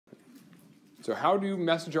So how do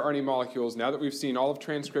messenger RNA molecules, now that we've seen all of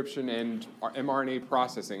transcription and mRNA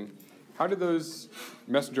processing, how do those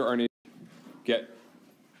messenger RNA get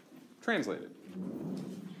translated?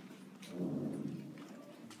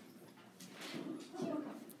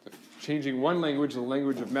 Changing one language, the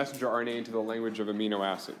language of messenger RNA, into the language of amino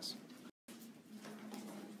acids.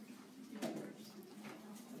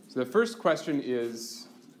 So the first question is,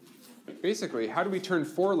 basically, how do we turn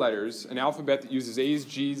 4 letters, an alphabet that uses A's,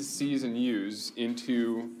 G's, C's, and U's,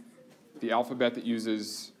 into the alphabet that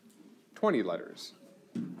uses 20 letters?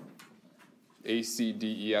 A, C,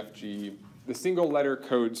 D, E, F, G, the single letter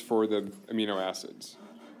codes for the amino acids.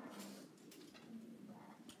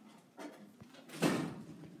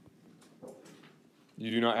 You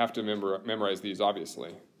do not have to memorize these,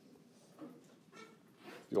 obviously.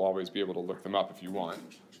 You'll always be able to look them up if you want.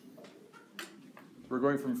 We're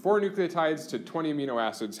going from 4 nucleotides to 20 amino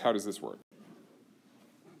acids. How does this work?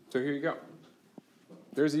 So here you go.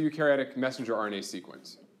 There's a eukaryotic messenger RNA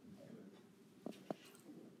sequence.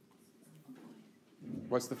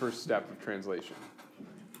 What's the first step of translation?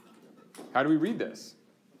 How do we read this?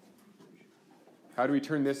 How do we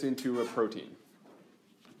turn this into a protein?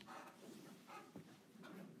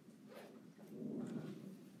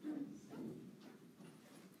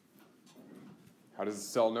 How does the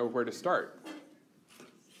cell know where to start?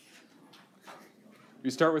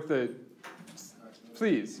 We start with the,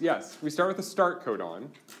 please, yes, we start with the start codon.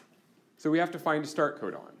 So we have to find a start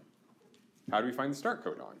codon. How do we find the start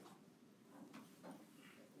codon?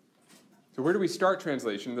 So where do we start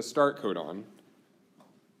translation? The start codon.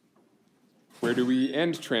 Where do we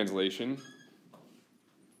end translation?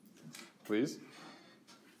 Please.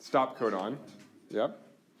 Stop codon. Yep.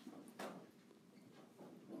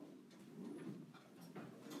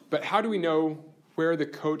 But how do we know where the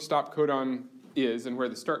stop codon is and where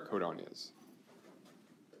the start codon is?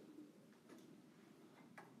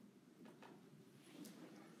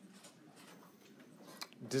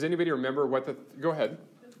 Does anybody remember what the... Go ahead.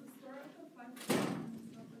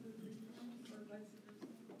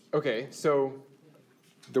 Okay, so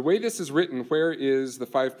the way this is written, where is the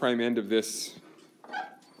 5' end of this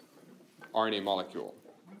RNA molecule?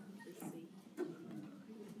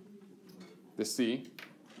 The C.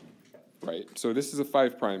 Right, so this is a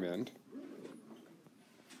 5' end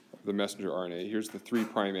of the messenger RNA. Here's the 3'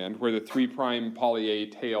 end, where the 3' poly A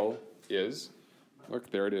tail is.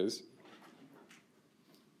 Look, there it is.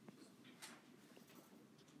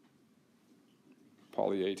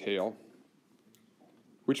 Poly A tail.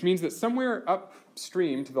 Which means that somewhere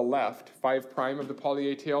upstream to the left, 5' of the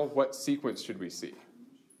poly A tail, what sequence should we see?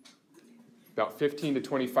 About 15 to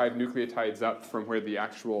 25 nucleotides up from where the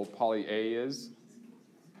actual poly A is.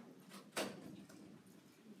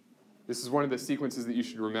 This is one of the sequences that you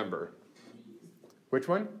should remember. Which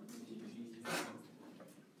one?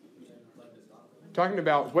 Talking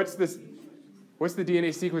about what's the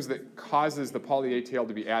DNA sequence that causes the poly A tail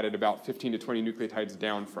to be added about 15 to 20 nucleotides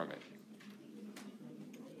down from it?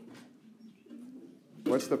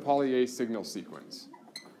 What's the poly A signal sequence?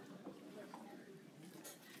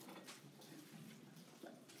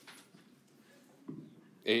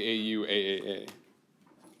 AAU, AAA.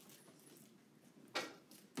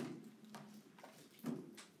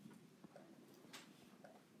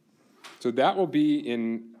 So that will be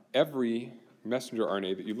in every messenger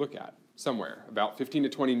RNA that you look at, somewhere. About 15 to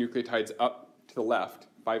 20 nucleotides up to the left,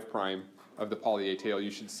 5' of the poly A tail,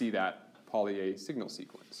 you should see that poly A signal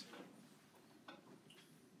sequence.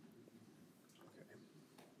 Okay.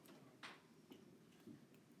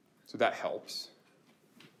 So that helps.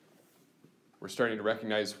 We're starting to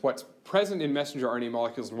recognize what's present in messenger RNA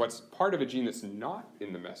molecules and what's part of a gene that's not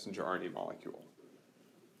in the messenger RNA molecule.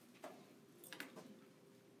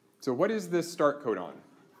 So what is this start codon?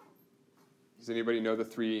 Does anybody know the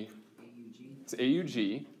 3? AUG. It's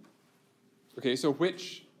AUG. Okay, so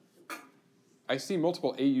which, I see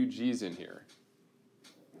multiple AUGs in here.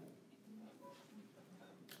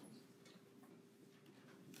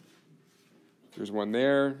 There's one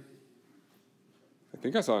there. I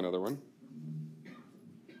think I saw another one.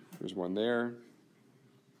 There's one there.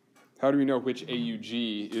 How do we know which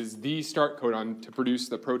AUG is the start codon to produce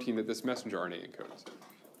the protein that this messenger RNA encodes?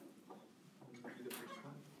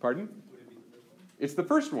 Pardon? It's the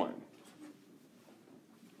first one.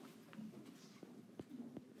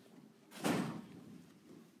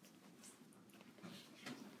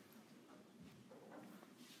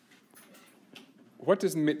 What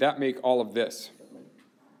does that make all of this?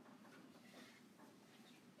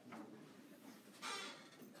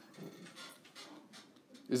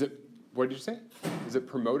 Is it, what did you say? Is it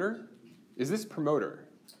promoter? Is this promoter?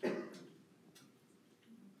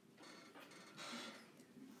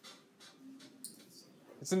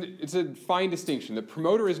 It's a fine distinction. The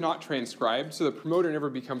promoter is not transcribed, so the promoter never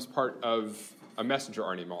becomes part of a messenger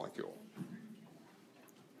RNA molecule.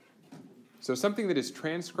 So something that is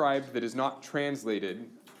transcribed that is not translated,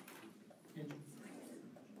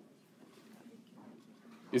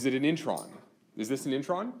 is it an intron? Is this an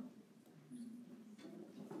intron?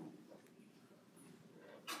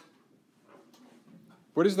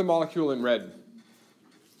 What is the molecule in red?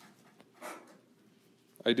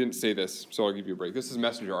 I didn't say this, so I'll give you a break. This is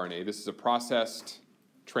messenger RNA. This is a processed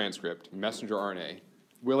transcript, messenger RNA.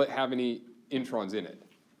 Will it have any introns in it?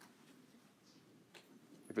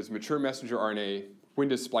 If it's mature messenger RNA, when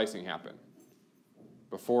does splicing happen?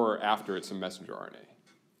 Before or after it's a messenger RNA?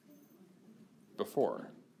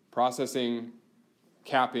 Before. Processing,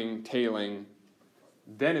 capping, tailing,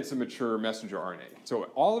 then it's a mature messenger RNA. So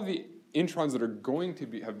all of the introns that are going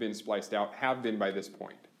to have been spliced out have been by this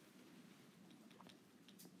point.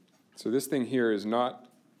 So this thing here is not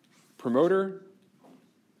promoter,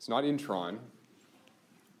 it's not intron.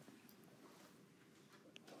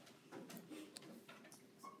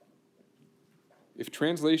 If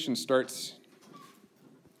translation starts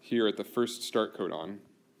here at the first start codon,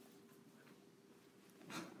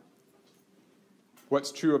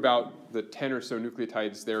 what's true about the 10 or so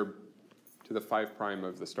nucleotides there to the 5'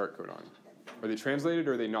 of the start codon? Are they translated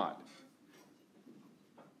or are they not?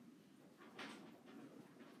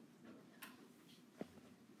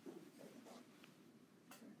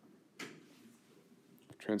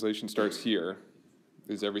 Translation starts here.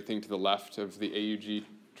 Is everything to the left of the AUG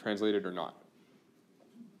translated or not?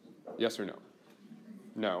 Yes or no?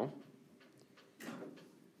 No.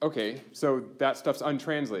 Okay, so that stuff's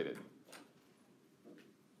untranslated.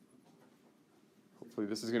 Hopefully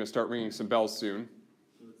this is going to start ringing some bells soon.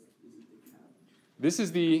 This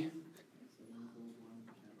is the...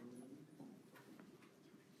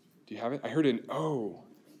 Do you have it? I heard an O.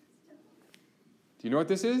 Do you know what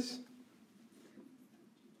this is?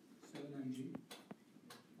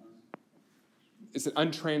 It's an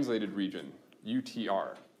untranslated region,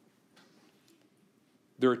 UTR.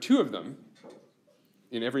 There are two of them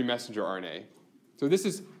in every messenger RNA. So this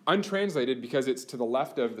is untranslated because it's to the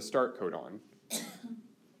left of the start codon.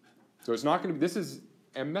 So it's not going to be, this is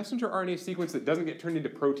a messenger RNA sequence that doesn't get turned into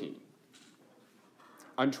protein.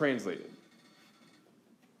 Untranslated.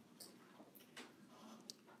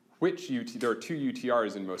 There are two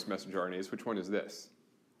UTRs in most messenger RNAs. Which one is this?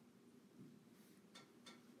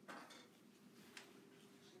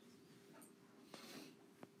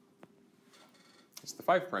 It's the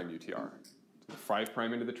 5' UTR. It's the 5'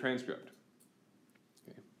 into the transcript.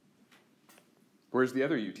 Okay. Where's the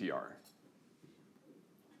other UTR?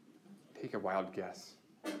 Take a wild guess.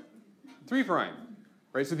 3'.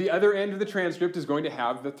 Right? So the other end of the transcript is going to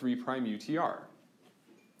have the 3' UTR.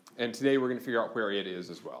 And today we're going to figure out where it is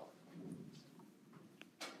as well.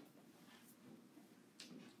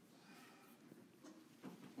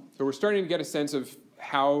 So we're starting to get a sense of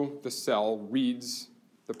how the cell reads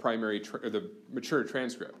the the mature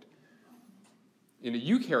transcript. In a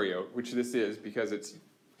eukaryote, which this is because it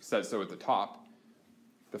says so at the top,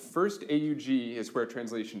 the first AUG is where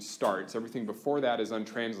translation starts. Everything before that is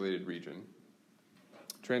untranslated region.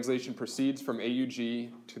 Translation proceeds from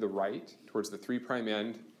AUG to the right, towards the 3'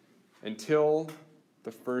 end, until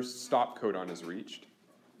the first stop codon is reached.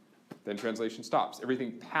 Then translation stops.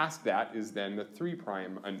 Everything past that is then the 3'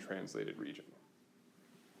 untranslated region.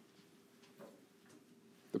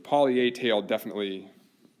 The poly A tail definitely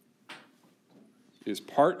is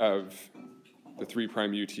part of the 3'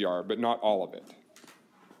 UTR, but not all of it.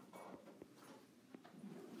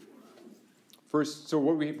 First, so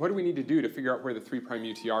what do we need to do to figure out where the 3'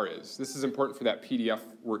 UTR is? This is important for that PDF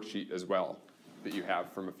worksheet as well that you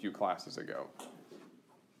have from a few classes ago.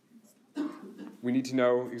 We need to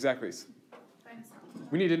know, exactly,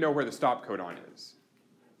 we need to know where the stop codon is.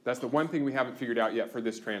 That's the one thing we haven't figured out yet for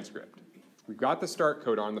this transcript. We've got the start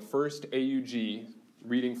codon, the first AUG,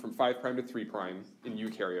 reading from 5' to 3' in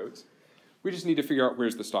eukaryotes. We just need to figure out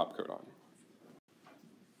where's the stop codon.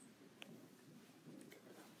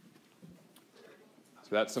 So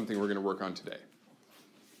that's something we're going to work on today.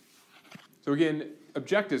 So again,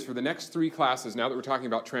 objectives for the next 3 classes, now that we're talking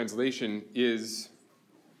about translation, is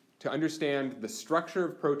to understand the structure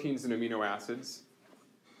of proteins and amino acids,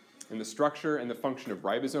 and the structure and the function of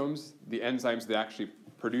ribosomes, the enzymes that actually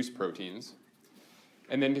produce proteins,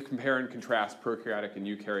 and then to compare and contrast prokaryotic and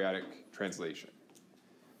eukaryotic translation.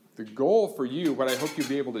 The goal for you, what I hope you'll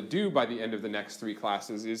be able to do by the end of the next 3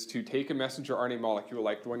 classes, is to take a messenger RNA molecule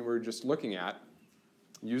like the one we were just looking at,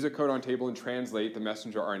 use a codon table and translate the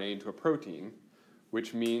messenger RNA into a protein,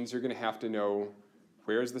 which means you're going to have to know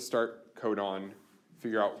where's the start codon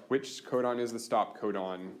figure out which codon is the stop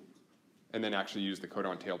codon, and then actually use the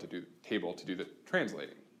codon table to do the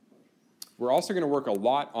translating. We're also going to work a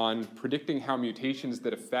lot on predicting how mutations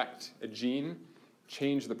that affect a gene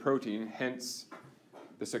change the protein, hence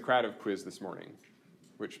the Socrative quiz this morning,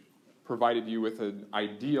 which provided you with an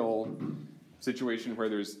ideal situation where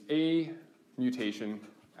there's a mutation.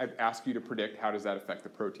 I'd ask you to predict how does that affect the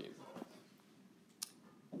protein.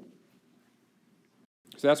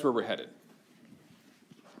 So that's where we're headed.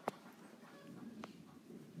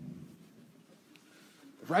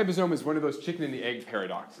 The ribosome is one of those chicken and the egg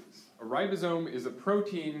paradoxes. A ribosome is a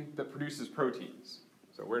protein that produces proteins.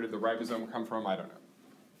 So where did the ribosome come from? I don't know.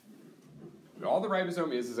 But all the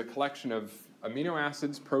ribosome is a collection of amino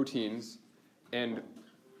acids, proteins, and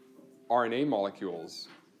RNA molecules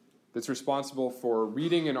that's responsible for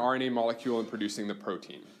reading an RNA molecule and producing the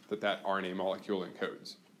protein that that RNA molecule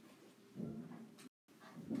encodes.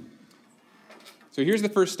 So here's the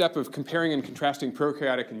first step of comparing and contrasting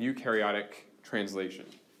prokaryotic and eukaryotic translation.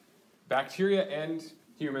 Bacteria and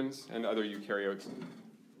humans and other eukaryotes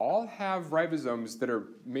all have ribosomes that are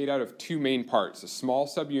made out of two main parts, a small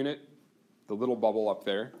subunit, the little bubble up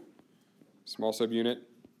there, small subunit,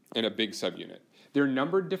 and a big subunit. They're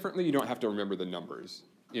numbered differently. You don't have to remember the numbers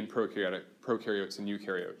in prokaryotes and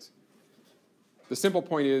eukaryotes. The simple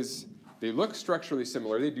point is they look structurally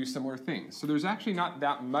similar. They do similar things. So there's actually not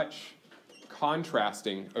that much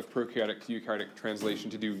contrasting of prokaryotic to eukaryotic translation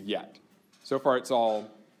to do yet. So far, it's all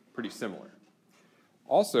pretty similar.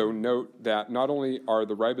 Also, note that not only are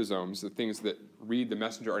the ribosomes, the things that read the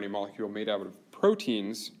messenger RNA molecule, made out of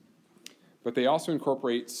proteins, but they also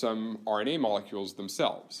incorporate some RNA molecules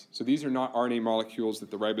themselves. So these are not RNA molecules that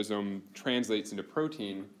the ribosome translates into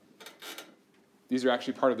protein. These are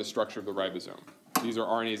actually part of the structure of the ribosome. These are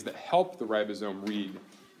RNAs that help the ribosome read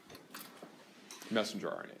messenger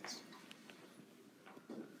RNAs.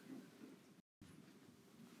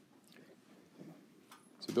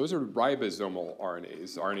 So those are ribosomal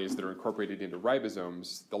RNAs, RNAs that are incorporated into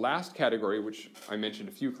ribosomes. The last category, which I mentioned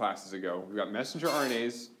a few classes ago, we've got messenger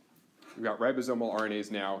RNAs, we've got ribosomal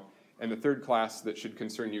RNAs now, and the third class that should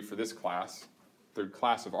concern you for this class, third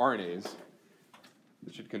class of RNAs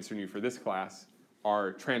that should concern you for this class,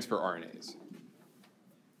 are transfer RNAs.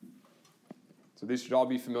 So these should all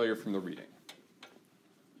be familiar from the reading.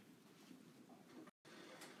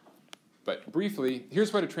 But briefly,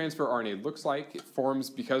 here's what a transfer RNA looks like. It forms,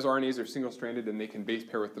 because RNAs are single-stranded and they can base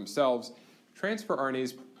pair with themselves, transfer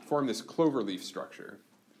RNAs form this cloverleaf structure.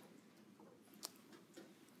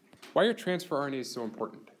 Why are transfer RNAs so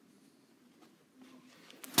important?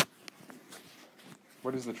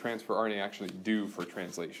 What does the transfer RNA actually do for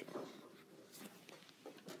translation?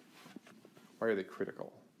 Why are they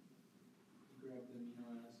critical? Grab the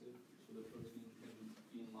amino acid so the protein can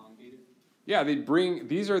be elongated. Yeah,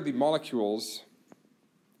 these are the molecules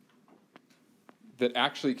that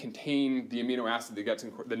actually contain the amino acid that gets,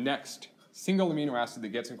 the next single amino acid that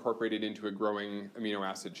gets incorporated into a growing amino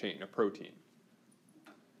acid chain, a protein.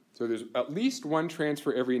 So there's at least one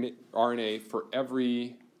transfer every RNA for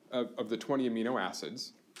every of the 20 amino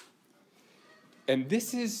acids. And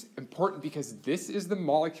this is important because this is the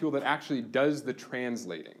molecule that actually does the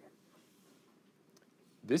translating.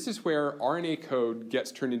 This is where RNA code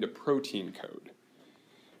gets turned into protein code.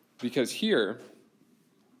 Because here,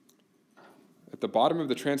 at the bottom of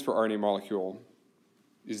the transfer RNA molecule,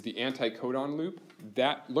 is the anti-codon loop.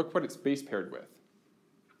 Look what it's base paired with.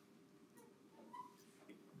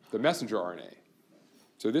 The messenger RNA.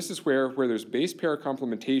 So this is where there's base pair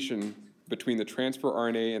complementation between the transfer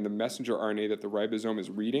RNA and the messenger RNA that the ribosome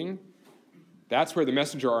is reading. That's where the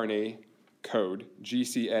messenger RNA code,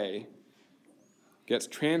 GCA, gets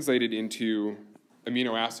translated into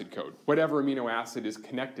amino acid code. Whatever amino acid is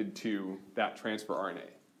connected to that transfer RNA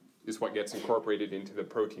is what gets incorporated into the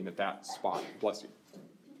protein at that spot. Bless you.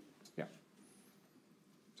 Yeah.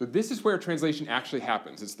 So this is where translation actually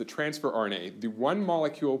happens. It's the transfer RNA, the one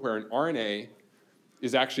molecule where an RNA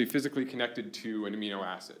is actually physically connected to an amino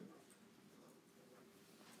acid.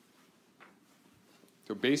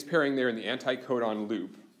 So base pairing there in the anti-codon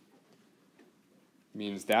loop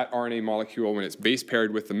means that RNA molecule, when it's base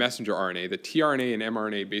paired with the messenger RNA, the tRNA and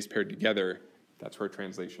mRNA base paired together, that's where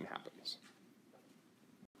translation happens.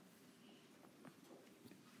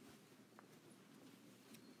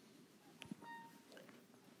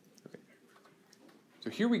 Okay. So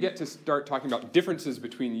here we get to start talking about differences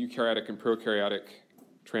between eukaryotic and prokaryotic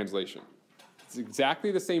translation. It's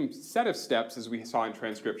exactly the same set of steps as we saw in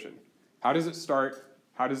transcription. How does it start?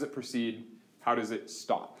 How does it proceed? How does it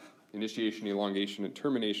stop? Initiation, elongation, and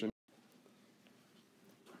termination.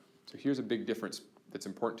 So here's a big difference that's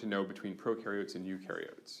important to know between prokaryotes and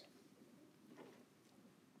eukaryotes.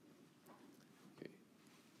 Okay.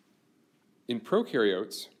 In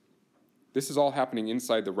prokaryotes, this is all happening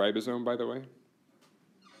inside the ribosome, by the way.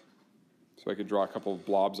 So I could draw a couple of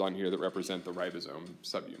blobs on here that represent the ribosome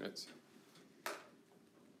subunits.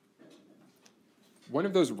 One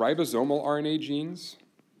of those ribosomal RNA genes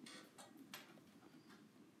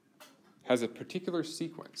has a particular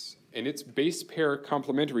sequence, and it's base pair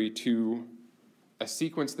complementary to a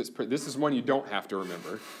sequence that's, this is one you don't have to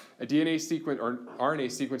remember, a DNA sequence or RNA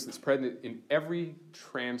sequence that's present in every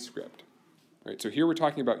transcript. All right, so here we're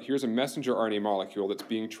talking about, here's a messenger RNA molecule that's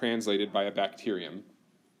being translated by a bacterium.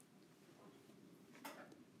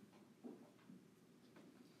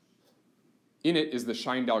 In it is the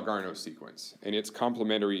Shine-Dalgarno sequence, and it's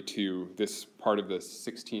complementary to this part of the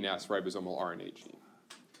 16S ribosomal RNA gene.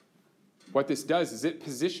 What this does is it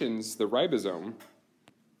positions the ribosome,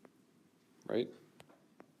 right,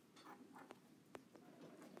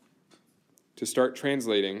 to start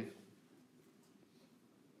translating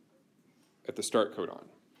at the start codon.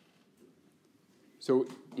 So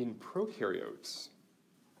in prokaryotes,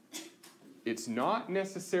 it's not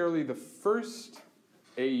necessarily the first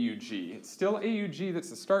AUG. It's still AUG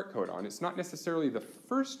that's the start codon. It's not necessarily the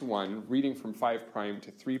first one reading from 5'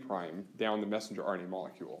 to 3' down the messenger RNA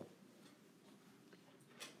molecule.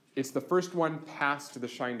 It's the first one past the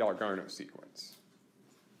Shine-Dalgarno sequence.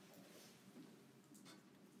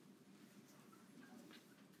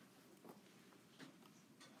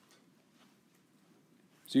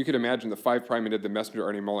 So you could imagine the 5' end of the messenger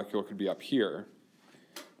RNA molecule could be up here,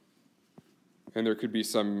 and there could be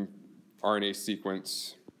some RNA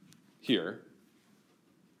sequence here,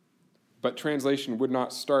 but translation would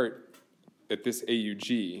not start at this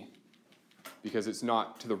AUG because it's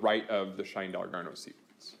not to the right of the Shine-Dalgarno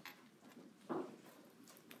sequence.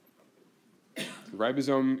 The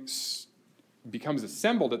ribosome becomes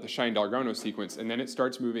assembled at the Shine-Dalgarno sequence, and then it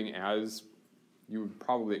starts moving as you would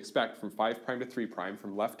probably expect from 5' to 3',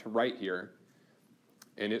 from left to right here,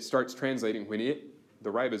 and it starts translating when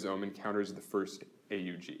the ribosome encounters the first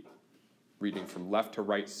AUG, reading from left to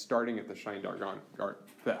right, starting at the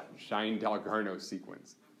Shine-Dalgarno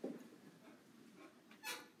sequence.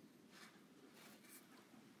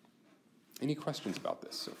 Any questions about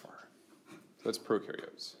this so far? So that's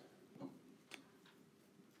prokaryotes.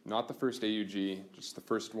 Not the first AUG, just the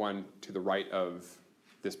first one to the right of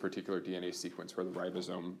this particular DNA sequence where the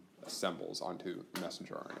ribosome assembles onto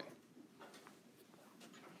messenger RNA.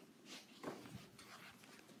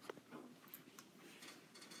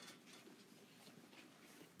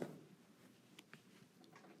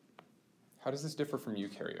 How does this differ from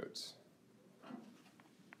eukaryotes?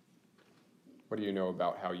 What do you know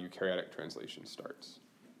about how eukaryotic translation starts?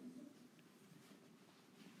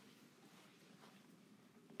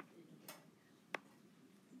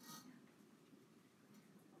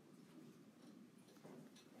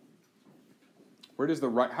 How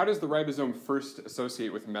does the ribosome first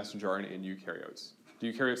associate with messenger RNA in eukaryotes?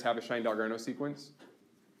 Do eukaryotes have a Shine-Dalgarno sequence?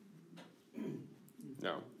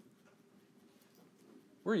 No.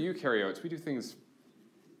 We're eukaryotes. We do things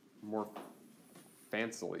more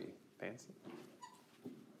fancily. Fancy?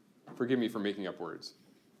 Forgive me for making up words.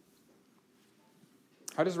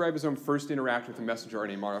 How does the ribosome first interact with the messenger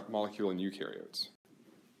RNA molecule in eukaryotes?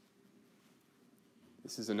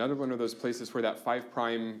 This is another one of those places where that 5'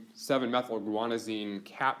 7-methylguanosine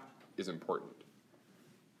cap is important.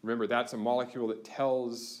 Remember, that's a molecule that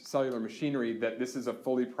tells cellular machinery that this is a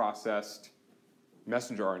fully processed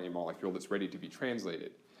messenger RNA molecule that's ready to be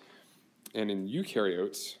translated. And in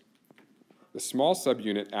eukaryotes, the small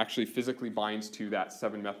subunit actually physically binds to that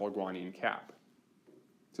 7-methylguanine cap.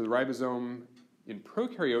 So the ribosome in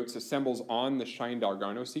prokaryotes assembles on the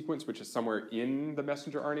Shine-Dalgarno sequence, which is somewhere in the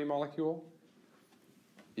messenger RNA molecule.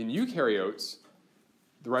 In eukaryotes,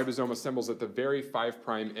 the ribosome assembles at the very 5'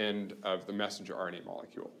 end of the messenger RNA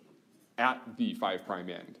molecule, at the 5'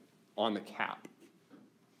 end, on the cap.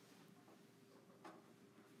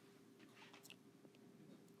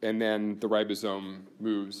 And then the ribosome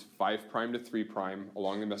moves 5' to 3'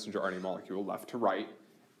 along the messenger RNA molecule, left to right,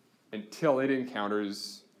 until it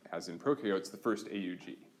encounters, as in prokaryotes, the first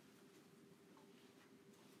AUG.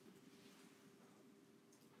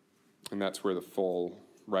 And that's where the full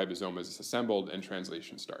ribosome is assembled and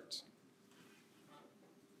translation starts.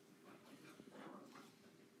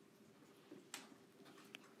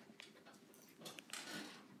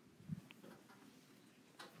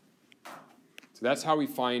 So that's how we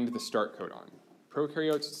find the start codon.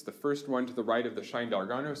 Prokaryotes, it's the first one to the right of the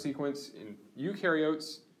Shine-Dalgarno sequence. In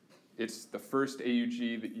eukaryotes, it's the first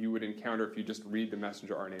AUG that you would encounter if you just read the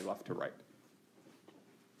messenger RNA left to right.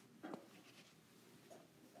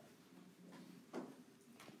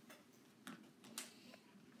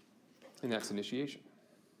 And that's initiation.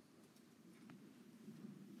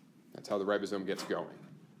 That's how the ribosome gets going.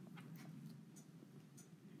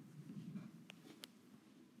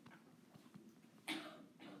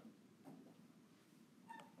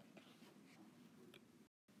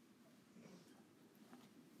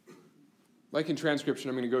 Like in transcription,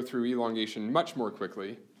 I'm going to go through elongation much more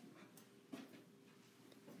quickly.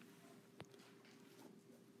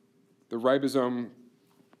 The ribosome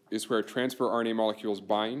is where transfer RNA molecules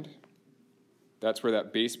bind. That's where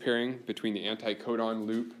that base pairing between the anticodon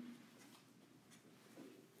loop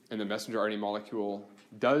and the messenger RNA molecule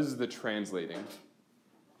does the translating.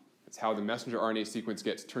 It's how the messenger RNA sequence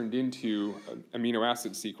gets turned into an amino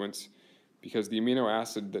acid sequence, because the amino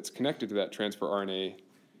acid that's connected to that transfer RNA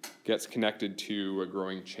gets connected to a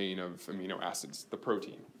growing chain of amino acids, the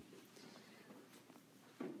protein.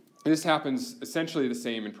 This happens essentially the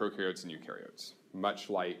same in prokaryotes and eukaryotes, much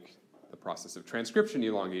like the process of transcription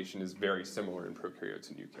elongation is very similar in prokaryotes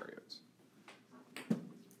and eukaryotes.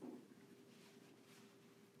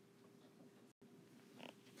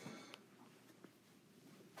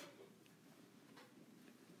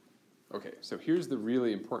 Okay, so here's the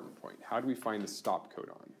really important point. How do we find the stop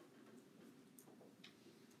codon?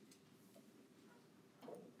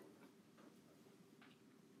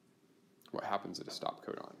 What happens at a stop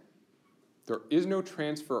codon? There is no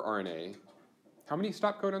transfer RNA. How many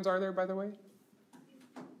stop codons are there, by the way?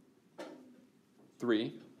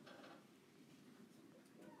 3.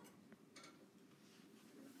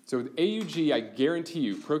 So with AUG, I guarantee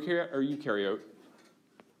you, prokaryote or eukaryote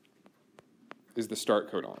is the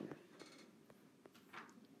start codon.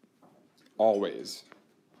 Always.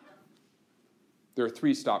 There are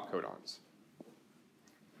 3 stop codons.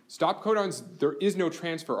 Stop codons, there is no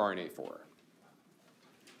transfer RNA for,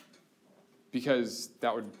 because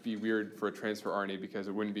that would be weird for a transfer RNA, because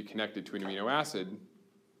it wouldn't be connected to an amino acid,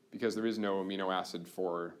 because there is no amino acid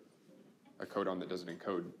for a codon that doesn't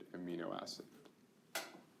encode amino acid.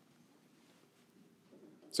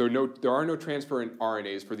 So no, there are no transfer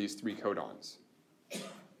RNAs for these 3 codons.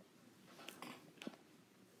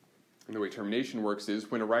 And the way termination works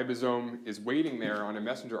is when a ribosome is waiting there on a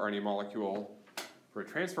messenger RNA molecule for a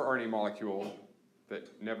transfer RNA molecule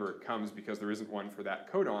that never comes because there isn't one for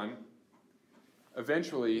that codon,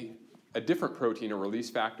 eventually a different protein, a release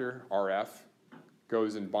factor, RF,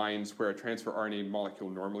 goes and binds where a transfer RNA molecule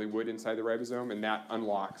normally would inside the ribosome, and that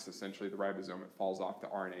unlocks essentially the ribosome. It falls off the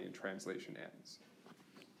RNA and translation ends.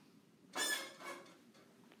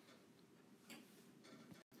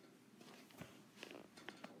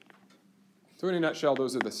 So in a nutshell,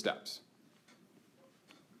 those are the steps.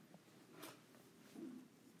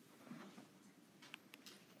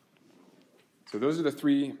 So those are the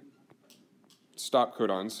 3 stop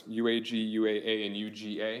codons, UAG, UAA, and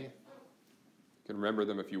UGA. You can remember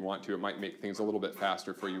them if you want to. It might make things a little bit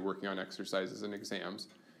faster for you working on exercises and exams.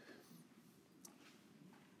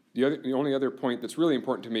 The only other point that's really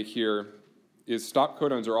important to make here is stop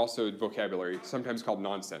codons are also vocabulary, sometimes called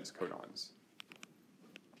nonsense codons.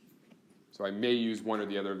 So I may use one or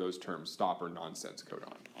the other of those terms, stop or nonsense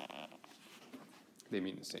codon. They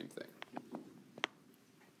mean the same thing.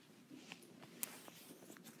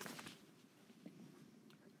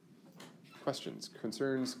 Questions,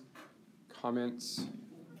 concerns, comments?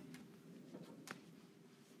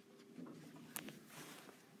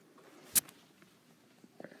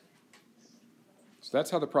 Okay. So that's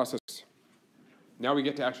how the process. Now we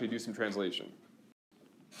get to actually do some translation.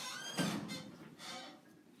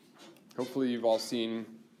 Hopefully you've all seen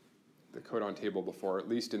the codon table before, at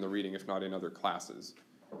least in the reading, if not in other classes.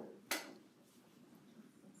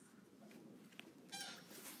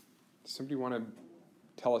 Does somebody want to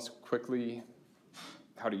tell us quickly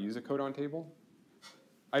how to use a codon table?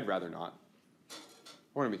 I'd rather not. I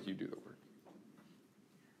want to make you do the work.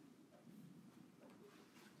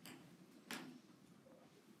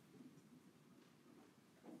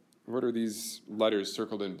 What are these letters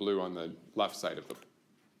circled in blue on the left side of the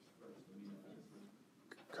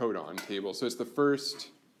codon table? So it's the first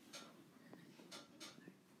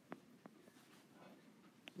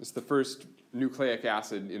nucleic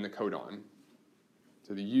acid in the codon.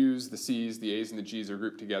 So the U's, the C's, the A's, and the G's are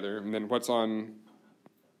grouped together. And then what's on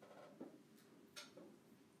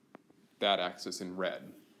that axis in red?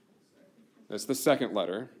 That's the second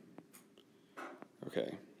letter.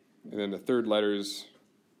 Okay. And then the third letters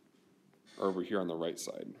are over here on the right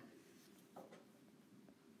side.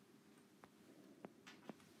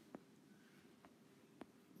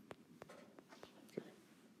 Okay.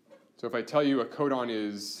 So if I tell you a codon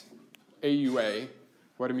is AUA,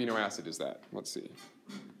 what amino acid is that? Let's see.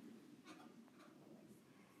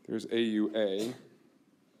 There's AUA.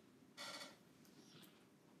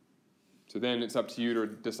 So then it's up to you to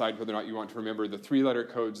decide whether or not you want to remember the 3-letter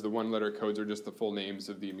codes, the 1-letter codes, or just the full names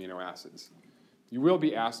of the amino acids. You will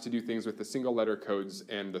be asked to do things with the single-letter codes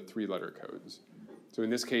and the 3-letter codes. So in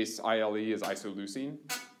this case, ILE is isoleucine.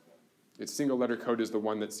 Its single-letter code is the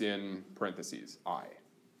one that's in parentheses, I.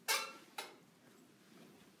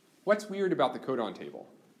 What's weird about the codon table?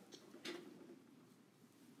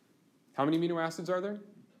 How many amino acids are there?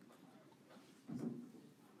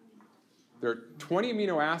 There are 20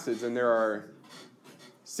 amino acids, and there are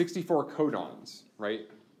 64 codons, right?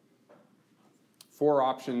 4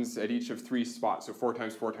 options at each of 3 spots, so 4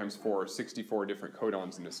 times 4 times 4, 64 different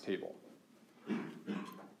codons in this table. Is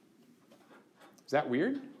that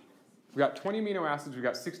weird? We've got 20 amino acids, we've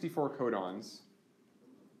got 64 codons.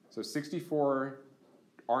 So 64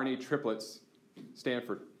 RNA triplets stand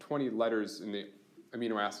for 20 letters in the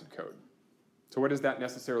amino acid code. So what does that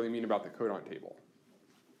necessarily mean about the codon table?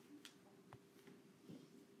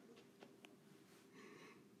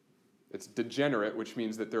 It's degenerate, which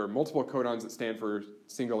means that there are multiple codons that stand for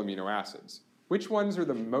single amino acids. Which ones are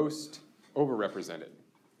the most overrepresented?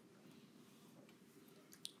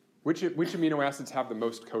 Which amino acids have the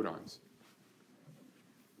most codons?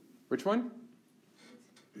 Which one?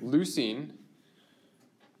 Leucine.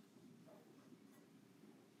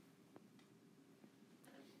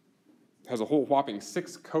 Has a whole whopping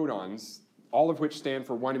 6 codons, all of which stand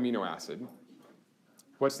for 1 amino acid.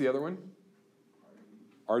 What's the other one?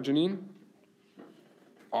 Arginine?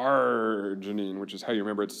 Arginine, which is how you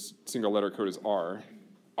remember its single letter code is R.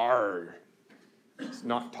 R. It's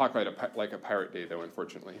not talk like a pirate day, though,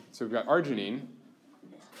 unfortunately. So we've got arginine.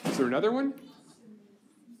 Is there another one?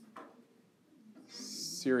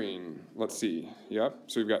 Serine. Let's see. Yep.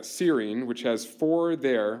 So we've got serine, which has 4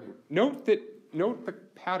 there. Note the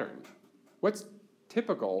pattern. What's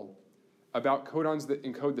typical about codons that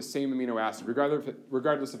encode the same amino acid,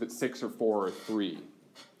 regardless if it's 6 or 4 or 3?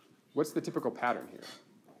 What's the typical pattern here?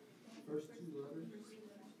 First 2 letters?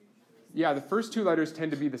 Yeah, the first 2 letters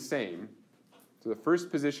tend to be the same. So the first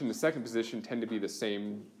position, the second position tend to be the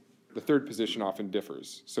same. The third position often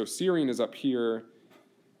differs. So serine is up here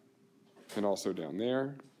and also down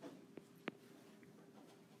there.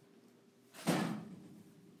 There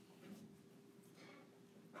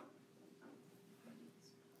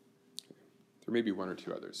may be 1 or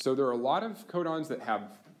 2 others. So there are a lot of codons that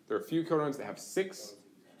have, there are a few codons that have 6.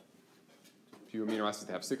 A few amino acids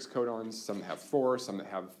that have 6 codons, some that have 4, some that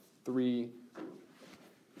have 3.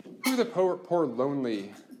 Who are the poor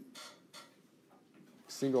lonely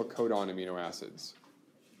single codon amino acids?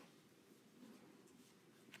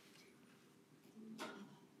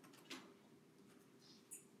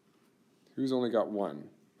 Who's only got 1?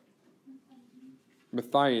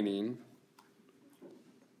 Methionine.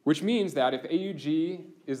 Which means that if AUG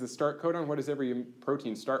is the start codon, what does every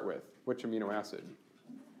protein start with? Which amino acid?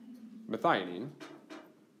 Methionine.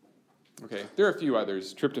 Okay, there are a few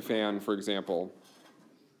others. Tryptophan, for example,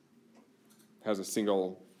 has a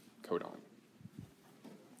single codon.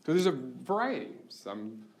 So there's a variety.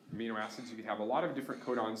 Some amino acids, you could have a lot of different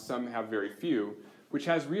codons, some have very few, which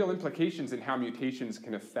has real implications in how mutations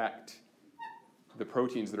can affect the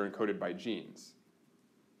proteins that are encoded by genes.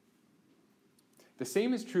 The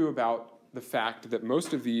same is true about the fact that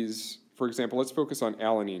most of these, for example, let's focus on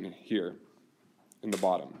alanine here in the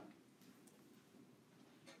bottom.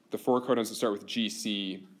 The 4 codons that start with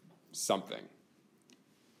GC something.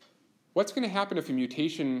 What's going to happen if a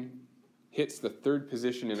mutation hits the 3rd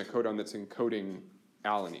position in a codon that's encoding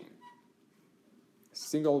alanine? A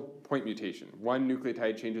single point mutation. 1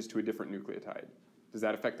 nucleotide changes to a different nucleotide. Does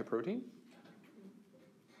that affect the protein?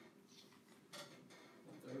 The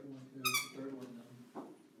third one is the third one now.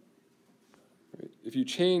 Right. If you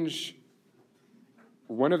change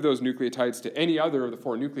one of those nucleotides to any other of the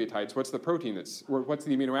 4 nucleotides, what's the protein what's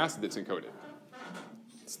the amino acid that's encoded?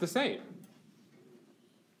 It's the same.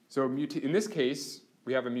 So in this case,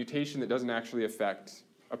 we have a mutation that doesn't actually affect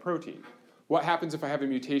a protein. What happens if I have a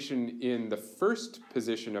mutation in the 1st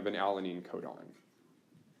position of an alanine codon?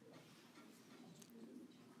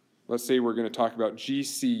 Let's say we're going to talk about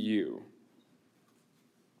GCU.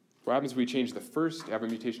 What happens if we change have a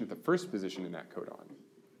mutation at the 1st position in that codon?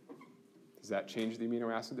 Does that change the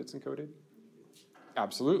amino acid that's encoded?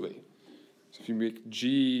 Absolutely. So if you make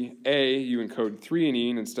GA, you encode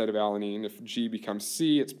threonine instead of alanine. If G becomes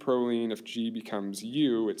C, it's proline. If G becomes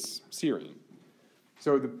U, it's serine.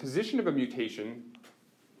 So the position of a mutation,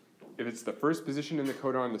 if it's the 1st position in the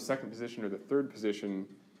codon, the 2nd position, or the 3rd position,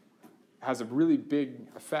 has a really big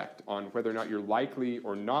effect on whether or not you're likely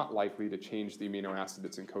or not likely to change the amino acid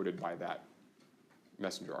that's encoded by that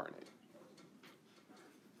messenger RNA.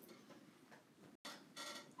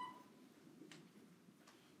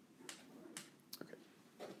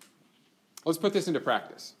 let's put this into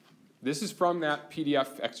practice. This is from that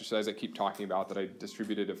PDF exercise I keep talking about that I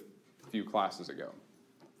distributed a few classes ago.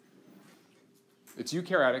 It's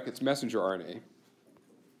eukaryotic, it's messenger RNA.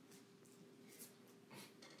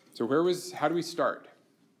 So how do we start?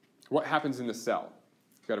 What happens in the cell?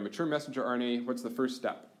 We've got a mature messenger RNA. What's the first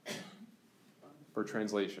step for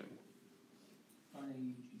translation?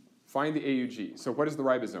 Find the AUG. So what is the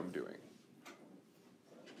ribosome doing?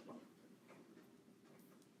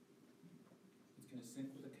 It's going to sync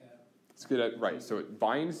with the cap. It's good at, right, so it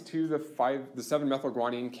binds to the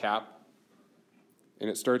 7-methylguanine cap, and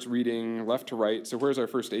it starts reading left to right. So where's our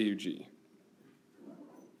first AUG?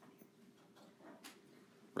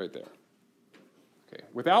 Right there. Okay.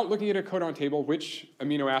 Without looking at a codon table, which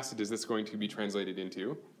amino acid is this going to be translated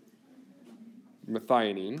into?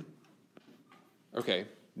 Methionine. Okay,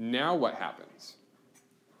 now what happens?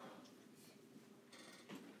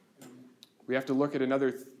 We have to look at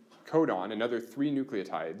another codon, another 3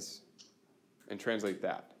 nucleotides, and translate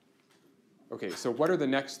that. Okay, so what are the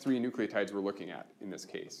next 3 nucleotides we're looking at in this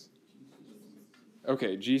case?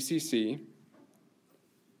 Okay, GCC.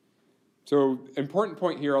 So important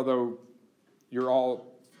point here, although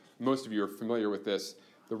most of you are familiar with this,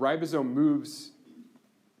 the ribosome moves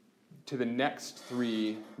to the next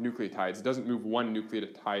 3 nucleotides. It doesn't move 1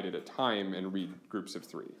 nucleotide at a time and read groups of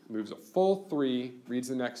 3. It moves a full 3, reads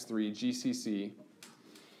the next 3, GCC,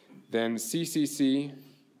 then CCC,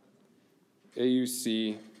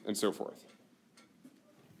 AUC, and so forth.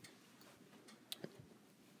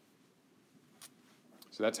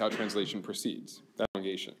 So that's how translation proceeds. That's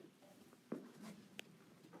elongation.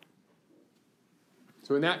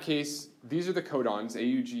 So in that case, these are the codons,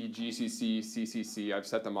 AUG, GCC, CCC. I've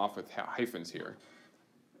set them off with hyphens here.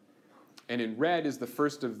 And in red is the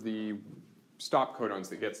first of the stop codons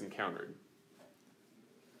that gets encountered.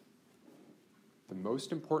 The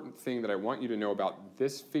most important thing that I want you to know about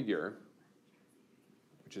this figure,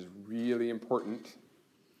 which is really important,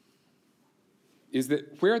 is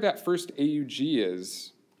that where that first AUG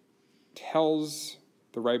is tells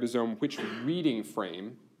the ribosome which reading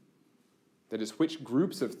frame, that is, which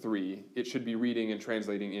groups of 3 it should be reading and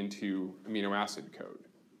translating into amino acid code.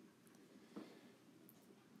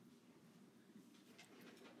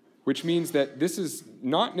 Which means that this is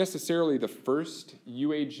not necessarily the first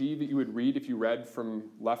UAG that you would read if you read from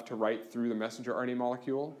left to right through the messenger RNA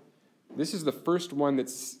molecule. This is the first one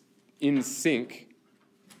that's in sync,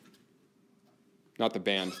 not the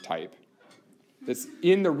band type, that's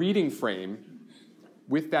in the reading frame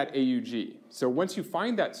with that AUG. So once you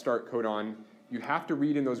find that start codon, you have to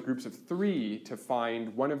read in those groups of 3 to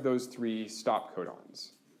find one of those 3 stop codons.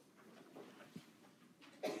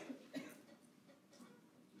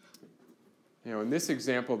 You know, in this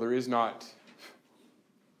example, there is not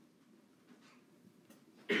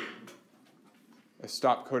a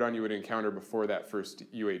stop codon you would encounter before that first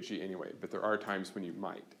UAG anyway, but there are times when you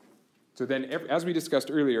might. So then, as we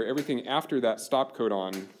discussed earlier, everything after that stop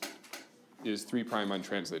codon is 3'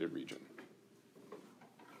 untranslated region,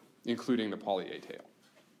 including the poly A tail.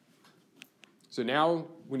 So now,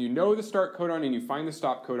 when you know the start codon and you find the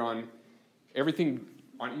stop codon, everything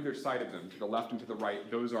on either side of them, to the left and to the right,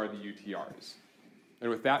 those are the UTRs. And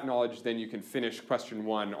with that knowledge, then you can finish question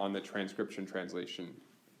 1 on the transcription translation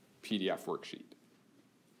PDF worksheet.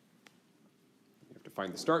 You have to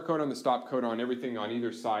find the start codon, the stop codon, everything on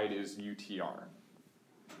either side is UTR.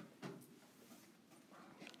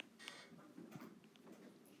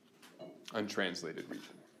 Untranslated region.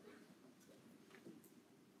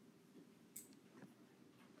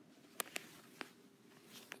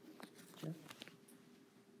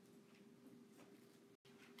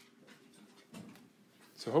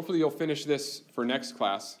 So hopefully you'll finish this for next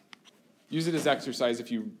class. Use it as exercise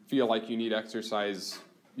if you feel like you need exercise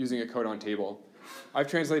using a codon table. I've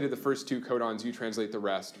translated the first 2 codons, you translate the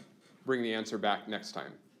rest. Bring the answer back next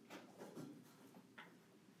time.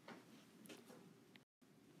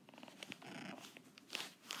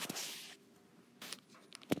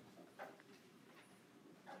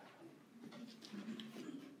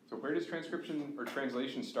 So where does transcription or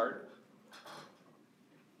translation start?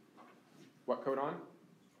 What codon?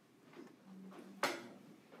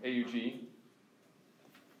 AUG,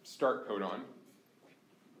 start codon.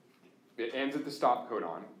 It ends at the stop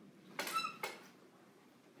codon.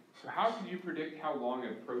 So how could you predict how long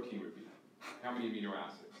a protein would be? How many amino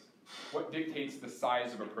acids? What dictates the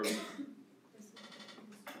size of a protein?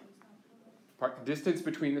 Distance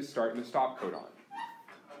between the start and the stop codon.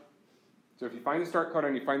 So if you find the start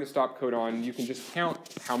codon, you find the stop codon, you can just count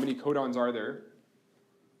how many codons are there,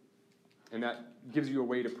 and that gives you a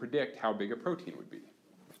way to predict how big a protein would be.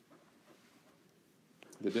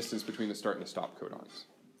 the distance between the start and the stop codons.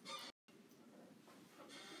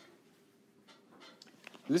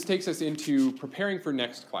 This takes us into preparing for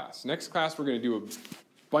next class. Next class, we're going to do a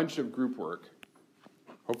bunch of group work.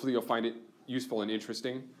 Hopefully you'll find it useful and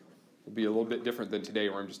interesting. It'll be a little bit different than today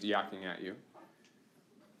where I'm just yakking at you.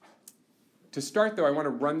 To start, though, I want to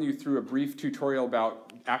run you through a brief tutorial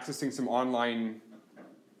about accessing some online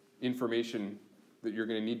information that you're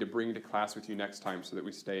going to need to bring to class with you next time so that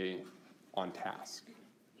we stay on task.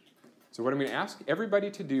 So what I'm going to ask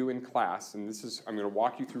everybody to do in class, and I'm going to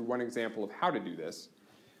walk you through one example of how to do this.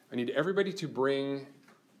 I need everybody to bring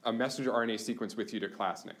a messenger RNA sequence with you to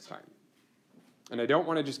class next time. And I don't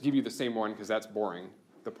want to just give you the same one because that's boring.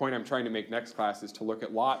 The point I'm trying to make next class is to look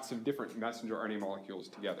at lots of different messenger RNA molecules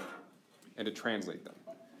together and to translate them.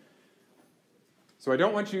 So I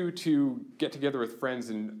don't want you to get together with friends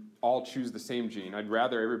and all choose the same gene. I'd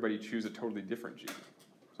rather everybody choose a totally different gene.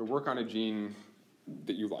 So work on a gene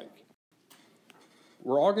that you like.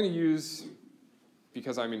 We're all going to use,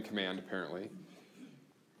 because I'm in command apparently,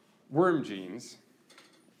 worm genes.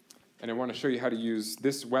 And I want to show you how to use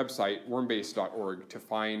this website, wormbase.org, to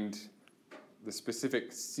find the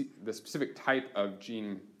specific type of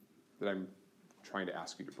gene that I'm trying to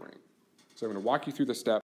ask you to bring. So I'm going to walk you through the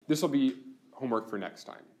steps. This will be homework for next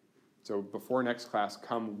time. So before next class,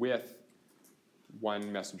 come with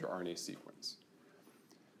one messenger RNA sequence.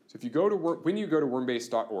 So if you go to when you go to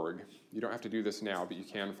wormbase.org, you don't have to do this now, but you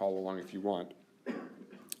can follow along if you want.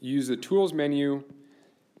 Use the Tools menu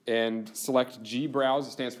and select gBrowse.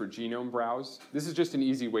 It stands for Genome Browse. This is just an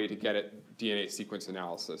easy way to get at DNA sequence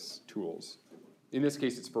analysis tools. In this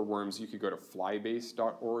case, it's for worms. You could go to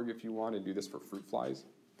flybase.org if you want and do this for fruit flies.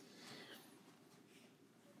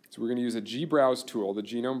 So we're going to use a gBrowse tool, the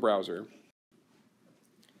genome browser.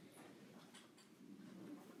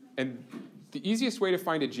 And the easiest way to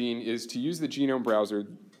find a gene is to use the genome browser.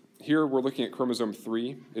 Here we're looking at chromosome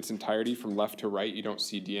 3, its entirety from left to right. You don't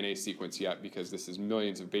see DNA sequence yet because this is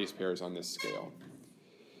millions of base pairs on this scale.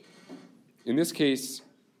 In this case,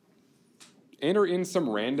 enter in some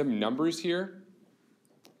random numbers here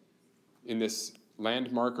in this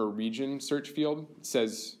landmark or region search field. It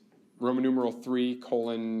says Roman numeral 3,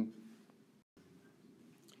 colon.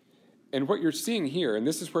 And what you're seeing here, and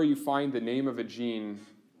this is where you find the name of a gene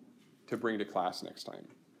to bring to class next time.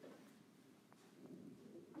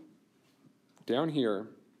 Down here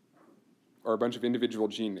are a bunch of individual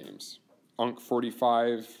gene names.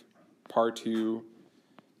 UNC45, PAR2,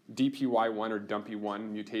 DPY1 or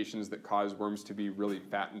DUMPY1, mutations that cause worms to be really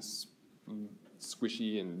fat and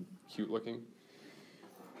squishy and cute looking.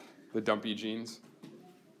 The dumpy genes.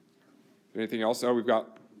 Anything else? Oh, we've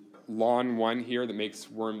got LON1 here that makes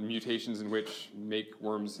worm mutations in which make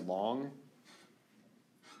worms long.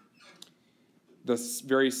 The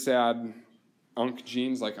very sad UNC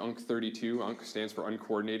genes like UNC32, UNC stands for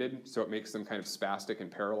uncoordinated, so it makes them kind of spastic and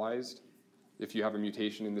paralyzed if you have a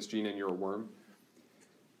mutation in this gene and you're a worm.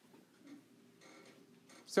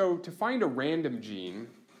 So to find a random gene,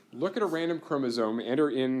 look at a random chromosome, enter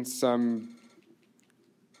in some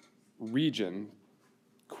region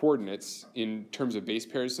coordinates in terms of base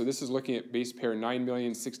pairs. So this is looking at base pair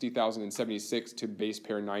 9,060,076 to base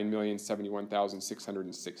pair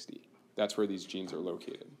 9,071,660. That's where these genes are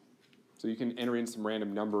located. So you can enter in some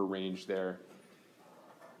random number range there.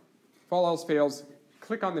 If all else fails,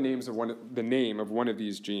 click on the name of one of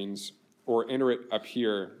these genes or enter it up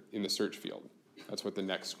here in the search field. That's what the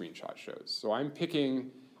next screenshot shows. So I'm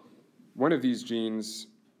picking one of these genes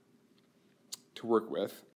to work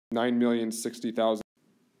with, 9,060,000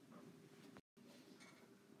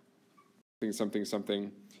 something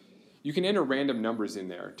something. You can enter random numbers in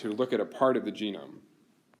there to look at a part of the genome.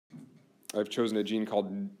 I've chosen a gene called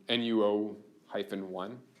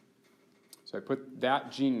NUO-1. So I put that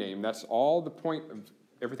gene name. That's all the point of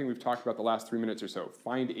everything we've talked about the last 3 minutes or so.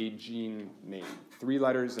 Find a gene name, 3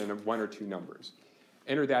 letters and 1 or 2 numbers.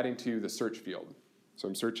 Enter that into the search field. So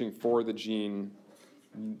I'm searching for the gene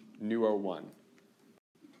NUO1.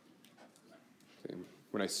 Okay.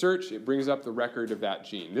 When I search, it brings up the record of that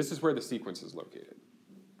gene. This is where the sequence is located.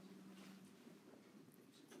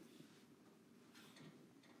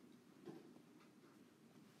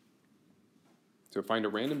 So find a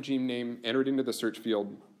random gene name, enter it into the search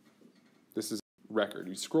field. This is record.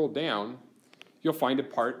 You scroll down, you'll find a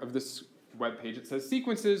part of this web page that says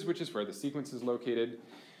sequences, which is where the sequence is located.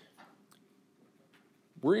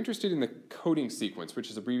 We're interested in the coding sequence, which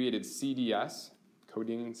is abbreviated CDS,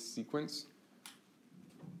 coding sequence.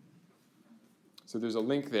 So there's a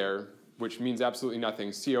link there, which means absolutely nothing,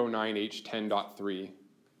 CO9H10.3.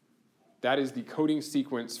 That is the coding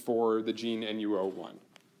sequence for the gene NUO1.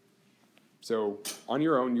 So on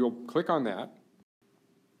your own, you'll click on that,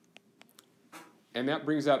 and that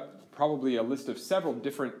brings up probably a list of several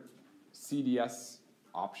different CDS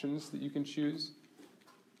options that you can choose.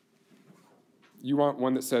 You want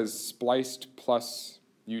one that says spliced plus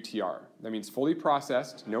UTR. That means fully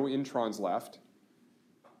processed, no introns left,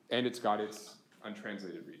 and it's got its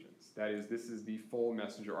untranslated regions. That is, this is the full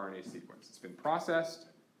messenger RNA sequence. It's been processed,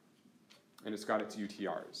 and it's got its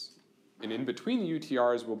UTRs. And in between the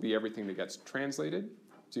UTRs will be everything that gets translated.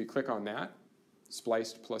 So you click on that,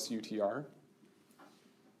 spliced plus UTR.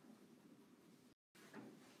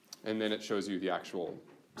 And then it shows you the actual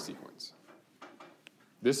sequence.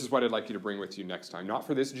 This is what I'd like you to bring with you next time. Not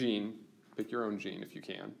for this gene. Pick your own gene if you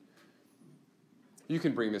can. You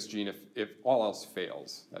can bring this gene if all else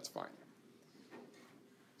fails. That's fine.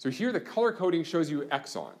 So here the color coding shows you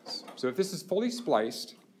exons. So if this is fully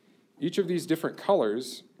spliced, each of these different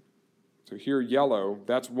colors, so here yellow,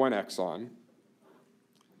 that's one exon.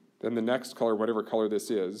 Then the next color, whatever color this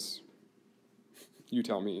is, you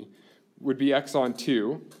tell me, would be exon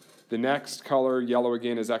 2. The next color, yellow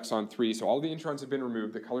again, is exon 3. So all the introns have been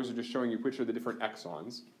removed. The colors are just showing you which are the different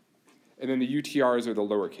exons. And then the UTRs are the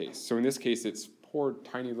lowercase. So in this case, it's poor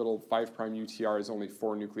tiny little 5' UTR is only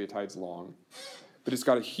 4 nucleotides long. But it's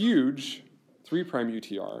got a huge 3'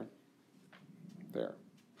 UTR there.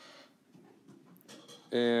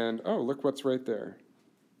 And, oh, look what's right there.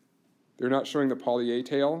 They're not showing the poly A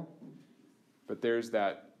tail, but there's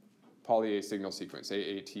that poly A signal sequence,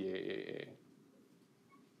 AATAAA.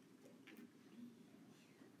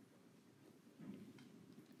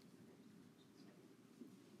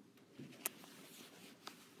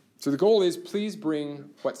 So the goal is please bring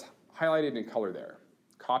what's highlighted in color there.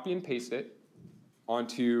 Copy and paste it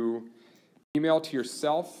onto email to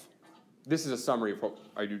yourself. This is a summary of what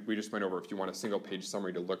we just went over if you want a single page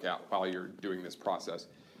summary to look at while you're doing this process.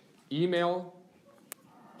 Email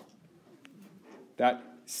that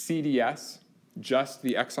CDS, just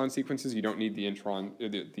the exon sequences. You don't need the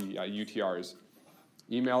UTRs.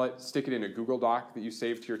 Email it, stick it in a Google Doc that you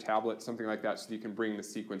save to your tablet, something like that, so that you can bring the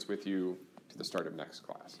sequence with you to the start of next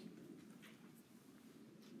class.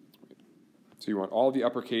 So you want all the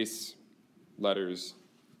uppercase letters.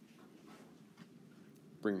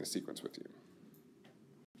 Bring the sequence with you.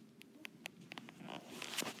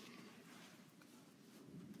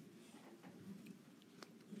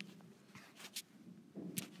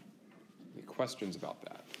 Any questions about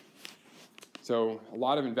that? So a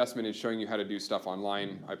lot of investment in showing you how to do stuff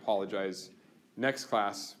online. I apologize. Next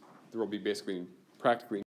class, there will be basically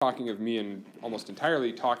practically talking of me and almost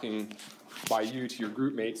entirely talking by you to your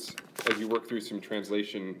group mates as you work through some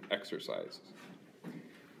translation exercises.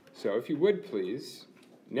 So if you would please,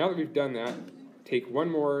 now that we've done that, take one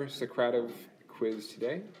more Socrative quiz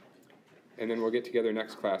today, and then we'll get together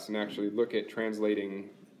next class and actually look at translating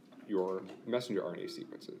your messenger RNA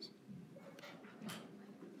sequences.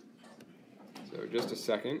 So just a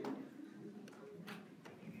second.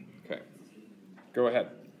 Okay, go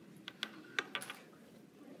ahead.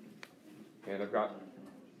 And I've got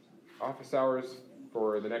office hours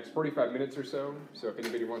for the next 45 minutes or so. So if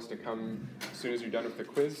anybody wants to come as soon as you're done with the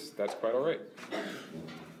quiz, that's quite all right.